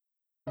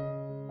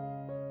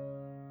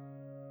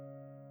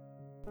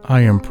I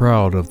am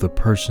proud of the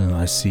person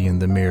I see in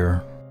the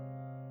mirror.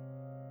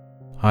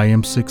 I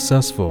am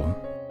successful,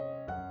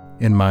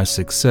 and my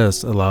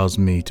success allows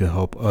me to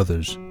help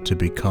others to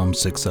become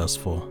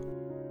successful.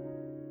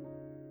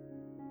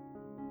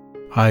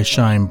 I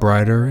shine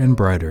brighter and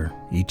brighter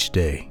each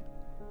day.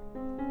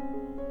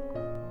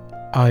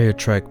 I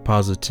attract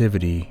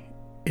positivity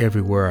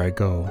everywhere I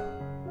go.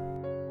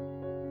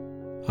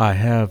 I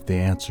have the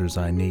answers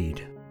I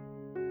need.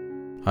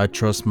 I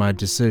trust my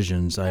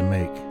decisions I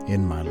make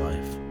in my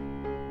life.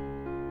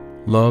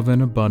 Love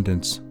and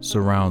abundance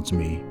surrounds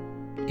me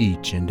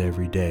each and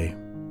every day.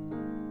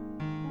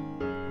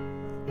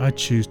 I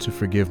choose to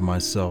forgive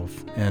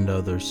myself and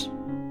others.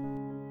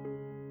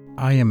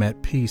 I am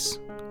at peace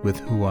with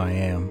who I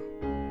am.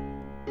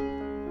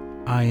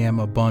 I am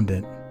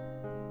abundant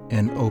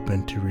and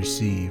open to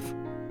receive.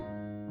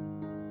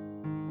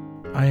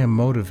 I am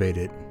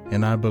motivated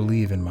and I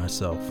believe in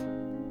myself.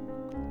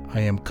 I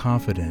am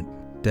confident,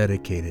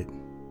 dedicated,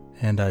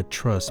 and I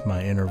trust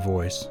my inner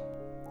voice.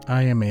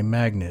 I am a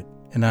magnet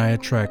and I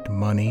attract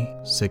money,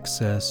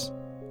 success,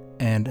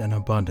 and an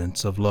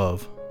abundance of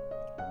love.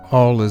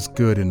 All is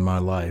good in my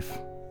life,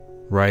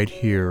 right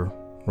here,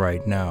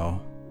 right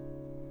now.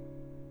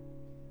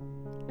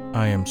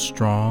 I am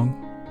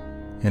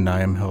strong and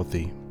I am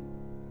healthy.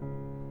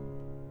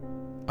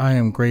 I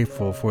am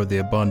grateful for the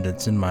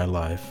abundance in my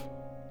life.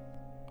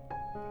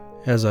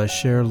 As I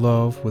share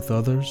love with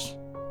others,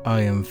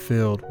 I am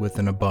filled with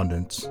an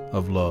abundance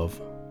of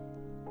love.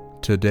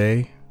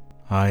 Today,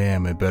 I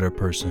am a better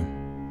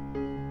person.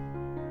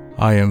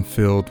 I am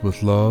filled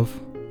with love,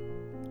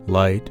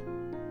 light,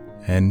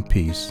 and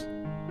peace.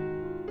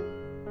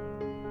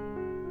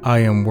 I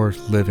am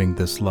worth living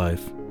this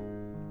life.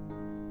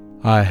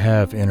 I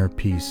have inner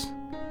peace,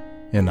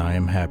 and I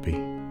am happy.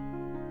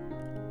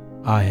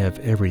 I have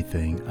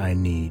everything I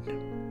need.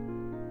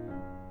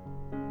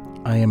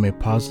 I am a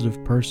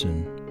positive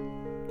person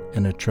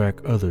and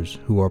attract others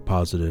who are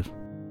positive.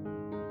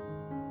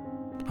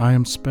 I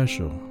am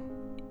special,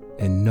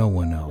 and no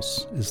one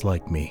else is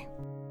like me.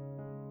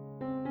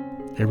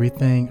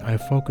 Everything I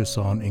focus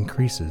on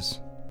increases,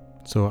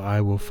 so I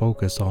will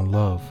focus on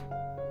love,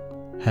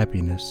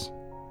 happiness,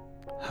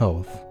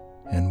 health,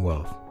 and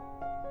wealth.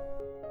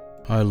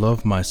 I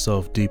love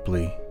myself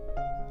deeply,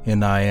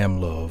 and I am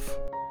love,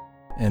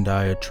 and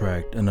I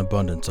attract an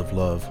abundance of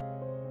love.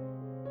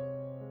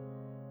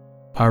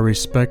 I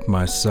respect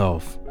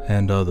myself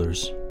and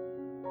others.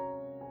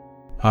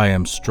 I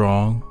am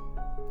strong,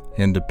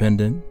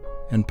 independent,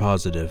 and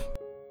positive.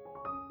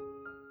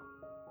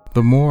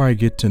 The more I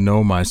get to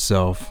know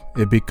myself,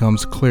 it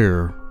becomes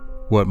clearer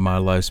what my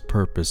life's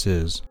purpose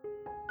is.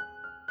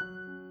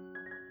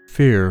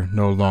 Fear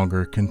no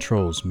longer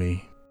controls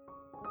me.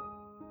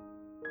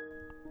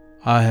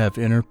 I have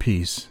inner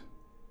peace,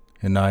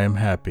 and I am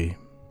happy.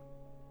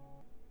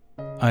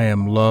 I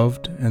am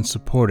loved and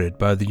supported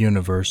by the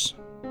universe.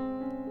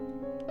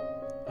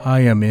 I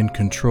am in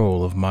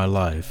control of my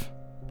life,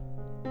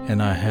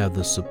 and I have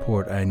the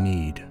support I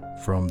need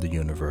from the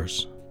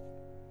universe.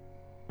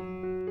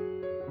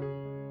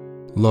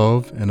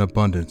 Love and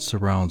abundance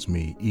surrounds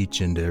me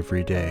each and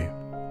every day.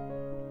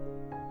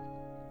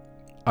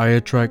 I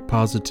attract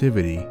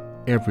positivity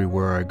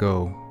everywhere I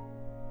go.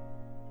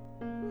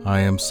 I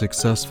am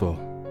successful,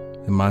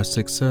 and my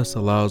success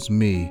allows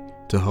me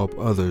to help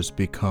others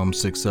become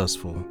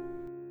successful.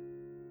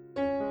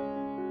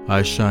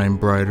 I shine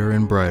brighter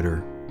and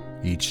brighter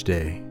each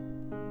day.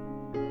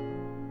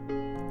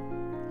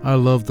 I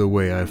love the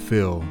way I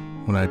feel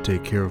when I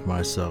take care of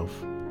myself.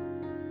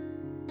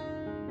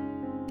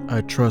 I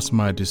trust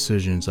my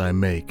decisions I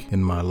make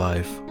in my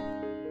life.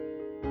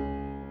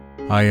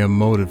 I am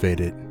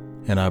motivated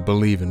and I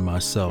believe in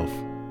myself.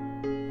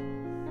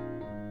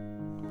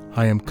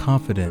 I am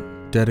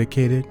confident,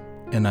 dedicated,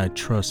 and I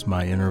trust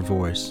my inner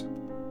voice.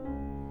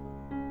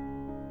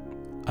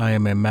 I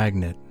am a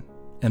magnet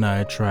and I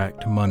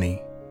attract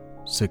money,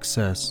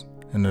 success,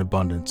 and an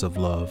abundance of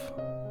love.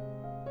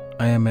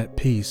 I am at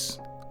peace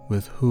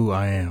with who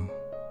I am.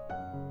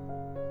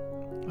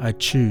 I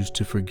choose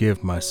to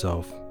forgive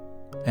myself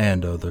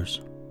and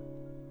others.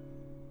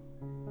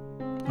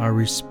 I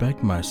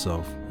respect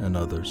myself and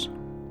others.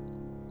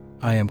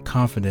 I am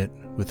confident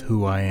with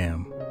who I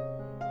am.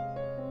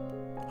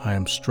 I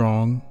am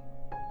strong,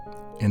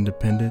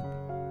 independent,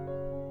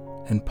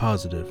 and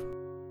positive.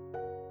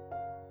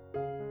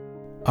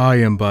 I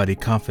embody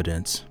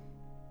confidence.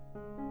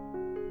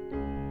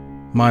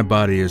 My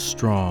body is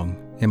strong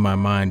and my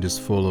mind is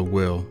full of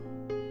will.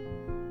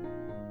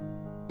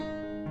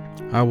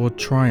 I will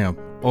triumph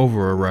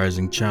over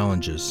arising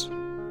challenges.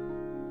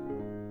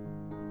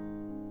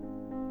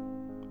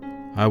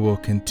 I will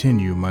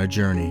continue my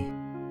journey.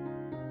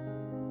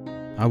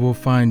 I will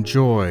find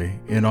joy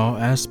in all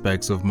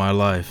aspects of my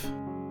life.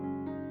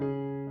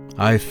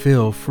 I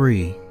feel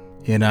free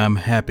and I'm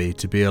happy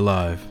to be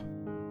alive.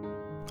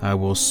 I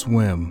will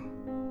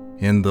swim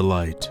in the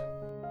light.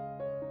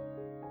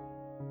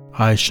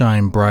 I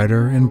shine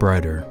brighter and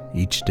brighter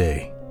each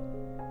day.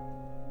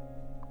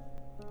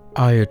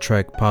 I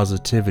attract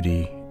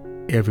positivity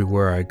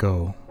everywhere I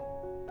go.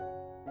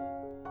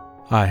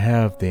 I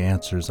have the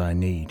answers I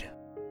need.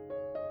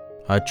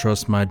 I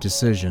trust my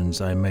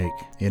decisions I make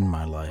in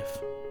my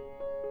life.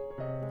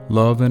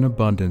 Love and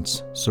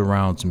abundance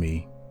surrounds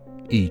me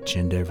each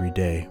and every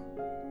day.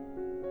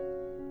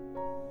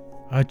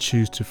 I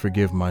choose to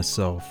forgive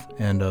myself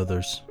and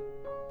others.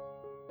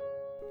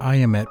 I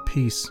am at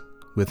peace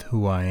with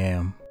who I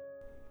am.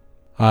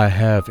 I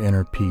have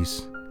inner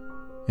peace,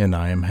 and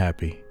I am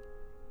happy.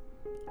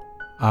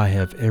 I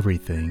have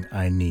everything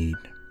I need.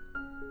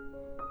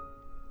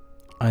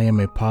 I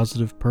am a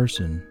positive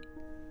person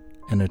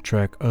and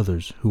attract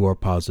others who are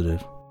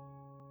positive.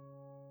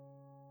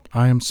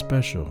 I am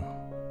special,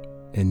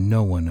 and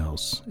no one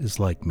else is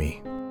like me.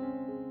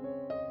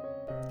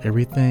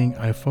 Everything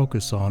I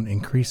focus on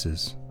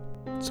increases,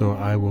 so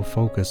I will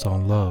focus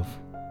on love,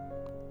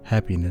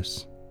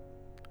 happiness,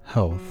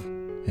 health,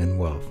 and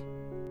wealth.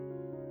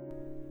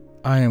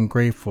 I am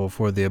grateful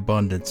for the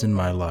abundance in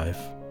my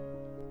life.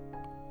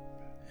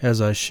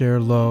 As I share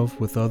love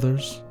with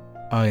others,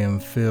 I am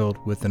filled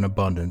with an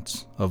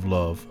abundance of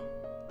love.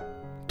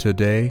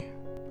 Today,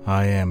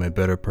 I am a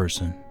better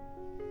person.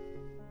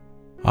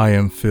 I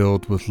am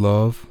filled with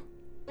love,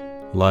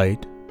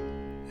 light,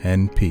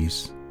 and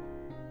peace.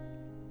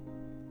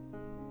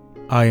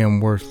 I am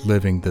worth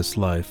living this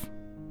life.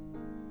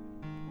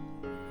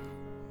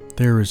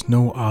 There is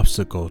no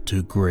obstacle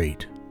too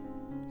great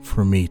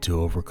for me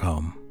to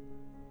overcome.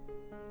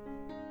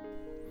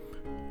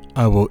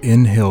 I will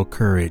inhale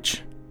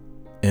courage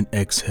and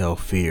exhale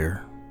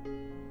fear.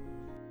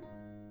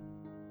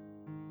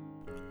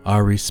 I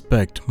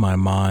respect my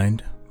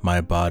mind,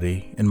 my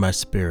body, and my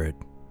spirit,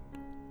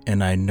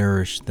 and I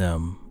nourish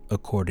them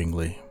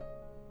accordingly.